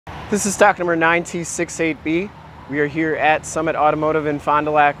This is stock number 9T68B. We are here at Summit Automotive in Fond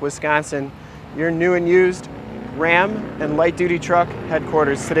du Lac, Wisconsin, your new and used Ram and light duty truck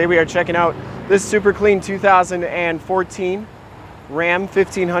headquarters. Today we are checking out this super clean 2014 Ram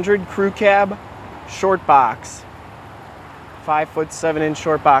 1500 Crew Cab Shortbox. 5'7"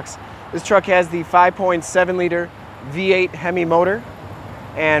 short box. This truck has the 5.7 liter V8 Hemi motor,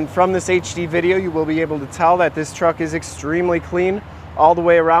 and from this HD video you will be able to tell that this truck is extremely clean all the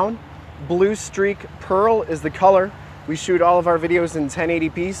way around. Bluestreak Pearl is the color. We shoot all of our videos in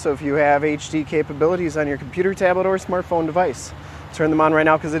 1080p, so if you have HD capabilities on your computer, tablet, or smartphone device, turn them on right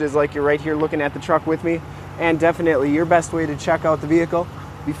now, because it is like you're right here looking at the truck with me. And definitely your best way to check out the vehicle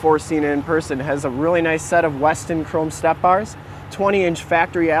before seeing it in person. It has a really nice set of Westin chrome step bars, 20-inch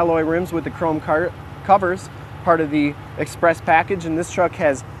factory alloy rims with the chrome covers, part of the express package. And this truck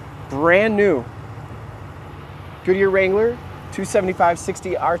has brand new Goodyear Wrangler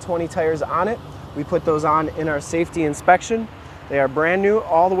 275/60 R20 tires on it. We put those on in our safety inspection. They are brand new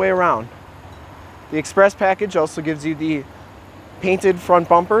all the way around. The express package also gives you the painted front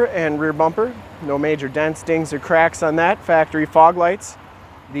bumper and rear bumper. No major dents, dings, or cracks on that. Factory fog lights.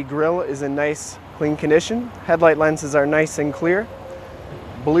 The grille is in nice, clean condition. Headlight lenses are nice and clear.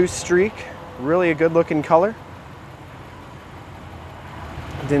 Bluestreak, really a good looking color.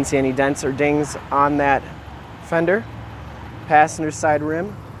 Didn't see any dents or dings on that fender. Passenger side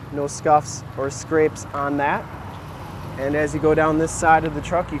rim, no scuffs or scrapes on that. And as you go down this side of the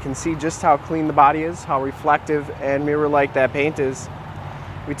truck, you can see just how clean the body is, how reflective and mirror-like that paint is.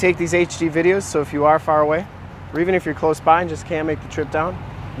 We take these HD videos, so if you are far away, or even if you're close by and just can't make the trip down,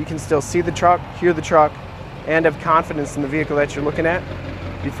 you can still see the truck, hear the truck, and have confidence in the vehicle that you're looking at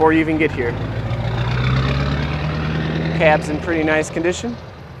before you even get here. Cab's in pretty nice condition.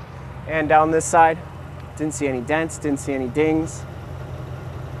 And down this side, didn't see any dents, didn't see any dings.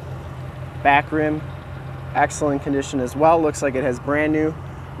 Back rim, excellent condition as well. Looks like it has brand new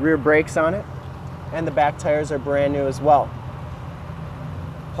rear brakes on it. And the back tires are brand new as well.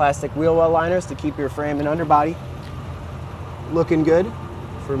 Plastic wheel well liners to keep your frame and underbody looking good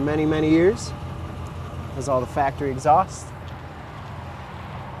for many, many years. Has all the factory exhaust.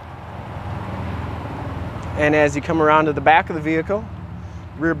 And as you come around to the back of the vehicle,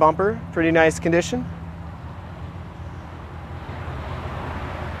 rear bumper, pretty nice condition.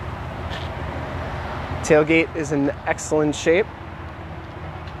 Tailgate is in excellent shape.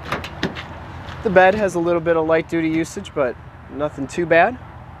 The bed has a little bit of light duty usage, but nothing too bad.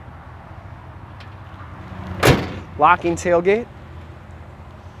 Locking tailgate.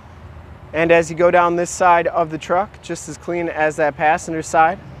 And as you go down this side of the truck, just as clean as that passenger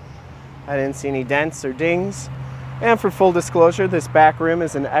side. I didn't see any dents or dings. And for full disclosure, this back rim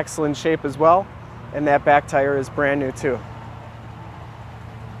is in excellent shape as well, and that back tire is brand new too.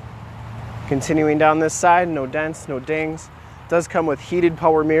 Continuing down this side, no dents, no dings. Does come with heated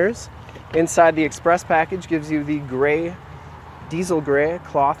power mirrors. Inside the express package gives you the gray, diesel gray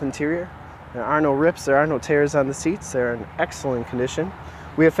cloth interior. There are no rips, there are no tears on the seats. They're in excellent condition.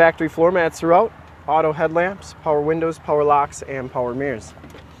 We have factory floor mats throughout, auto headlamps, power windows, power locks, and power mirrors.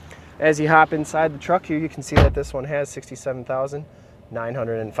 As you hop inside the truck here, you can see that this one has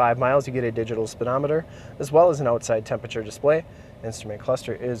 67,905 miles. You get a digital speedometer, as well as an outside temperature display. Instrument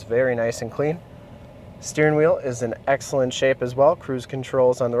cluster is very nice and clean. Steering wheel is in excellent shape as well. Cruise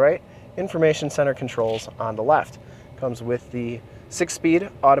controls on the right, information center controls on the left. Comes with the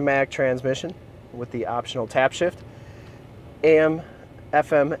 6-speed automatic transmission with the optional tap shift, AM,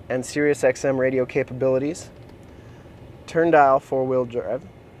 FM, and Sirius XM radio capabilities. Turn dial 4-wheel drive,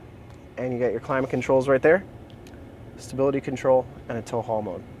 and you got your climate controls right there, stability control, and a tow haul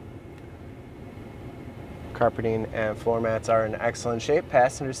mode. Carpeting and floor mats are in excellent shape.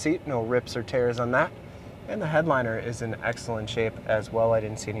 Passenger seat, no rips or tears on that. And the headliner is in excellent shape as well. I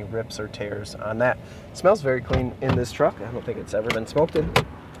didn't see any rips or tears on that. It smells very clean in this truck. I don't think it's ever been smoked in.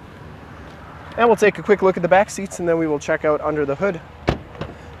 And we'll take a quick look at the back seats, and then we will check out under the hood.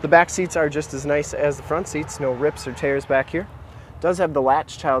 The back seats are just as nice as the front seats. No rips or tears back here. It does have the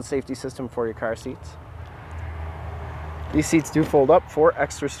L.A.T.C.H child safety system for your car seats. These seats do fold up for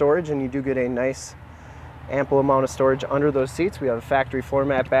extra storage, and you do get a nice ample amount of storage under those seats. We have a factory floor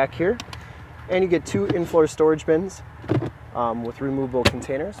mat back here, and you get 2 in-floor storage bins with removable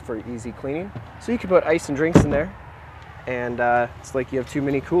containers for easy cleaning. So you can put ice and drinks in there, and it's like you have 2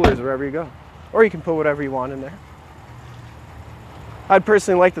 mini coolers wherever you go. Or you can put whatever you want in there. I'd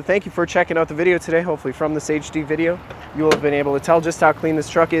personally like to thank you for checking out the video today. Hopefully from this HD video, you will have been able to tell just how clean this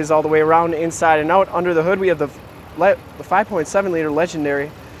truck is all the way around, inside and out. Under the hood, we have the 5.7 liter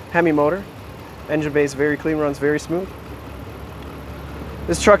legendary Hemi motor. Engine bay is very clean, runs very smooth.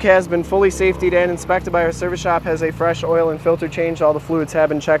 This truck has been fully safetied and inspected by our service shop, has a fresh oil and filter change. All the fluids have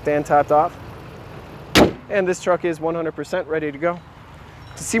been checked and topped off. And this truck is 100% ready to go.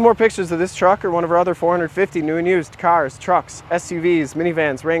 To see more pictures of this truck or one of our other 450 new and used cars, trucks, SUVs,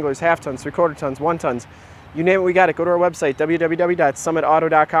 minivans, Wranglers, half tons, 3/4 tons, 1 tons, you name it, we got it. Go to our website,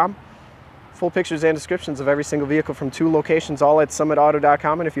 www.summitauto.com. Full pictures and descriptions of every single vehicle from 2 locations, all at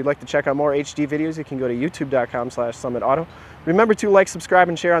summitauto.com. And if you'd like to check out more HD videos, you can go to youtube.com/summitauto. Remember to like, subscribe,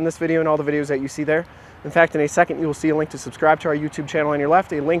 and share on this video and all the videos that you see there. In fact, in a second, you will see a link to subscribe to our YouTube channel on your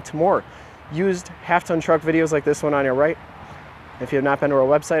left, a link to more used half-ton truck videos like this one on your right. If you have not been to our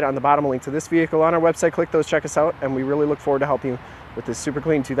website, on the bottom, a link to this vehicle on our website. Click those, check us out, and we really look forward to helping you with this super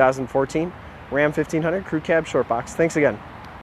clean 2014 Ram 1500 Crew Cab Shortbox. Thanks again.